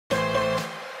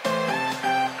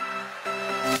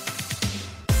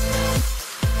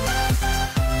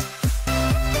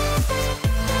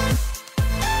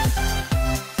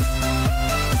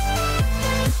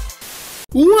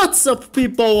What's up,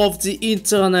 people of the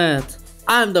internet?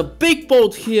 I'm the Big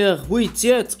Boat here with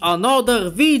yet another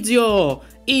video.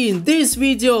 In this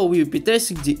video we'll be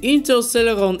testing the Intel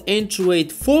Celeron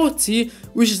N2840,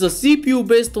 which is a CPU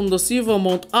based on the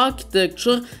Silvermont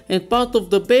architecture and part of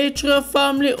the Bachelor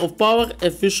family of power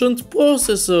efficient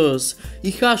processors.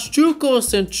 It has 2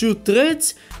 cores and 2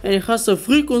 threads, and it has a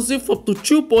frequency of up to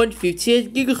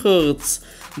 2.58 GHz.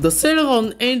 The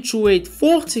Celeron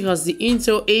N2840 has the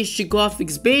Intel HD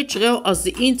graphics base rail as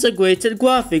the integrated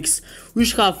graphics,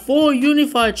 which have 4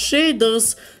 unified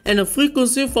shaders and a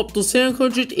frequency of up to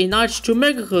 792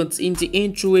 MHz in the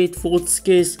N2840's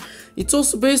case. It's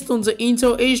also based on the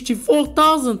Intel HD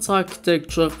 4000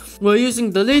 architecture. We're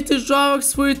using the latest DirectX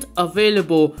suite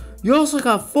available. You also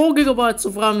have 4GB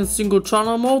of RAM in single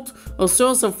channel mode, as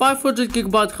well as a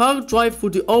 500GB hard drive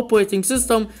for the operating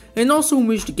system, and also in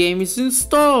which the game is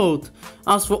installed.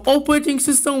 As for operating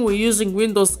system, we're using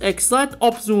Windows X Lite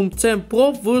Optimum 10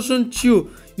 Pro version 2.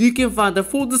 You can find the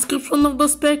full description of the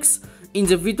specs in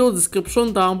the video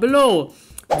description down below.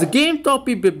 The game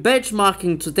topic we're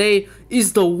benchmarking today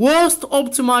is the worst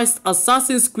optimized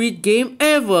Assassin's Creed game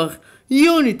ever,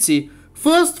 Unity.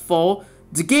 First of all,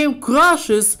 the game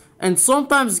crashes and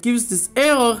sometimes gives this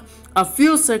error a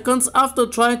few seconds after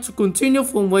trying to continue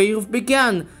from where you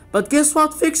began. But guess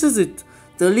what fixes it?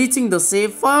 Deleting the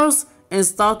save files and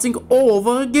starting all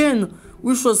over again,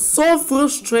 which was so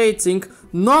frustrating,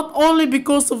 not only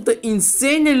because of the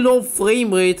insanely low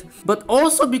frame rate, but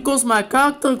also because my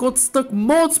character got stuck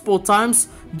multiple times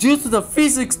due to the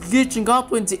physics glitching out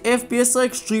when the FPS are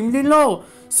extremely low.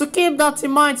 So keep that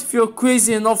in mind if you're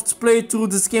crazy enough to play through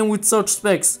this game with such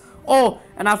specs. Oh,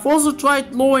 and I've also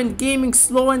tried low-end gaming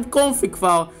slow-end config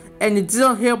file, and it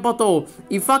didn't help at all.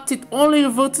 In fact, it only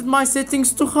reverted my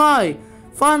settings to high.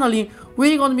 Finally,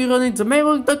 we're gonna be running the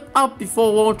memory duct up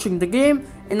before launching the game,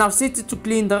 and I've set it to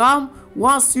clean the RAM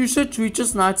once usage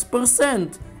reaches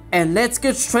 90%. And let's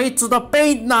get straight to the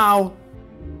paint now!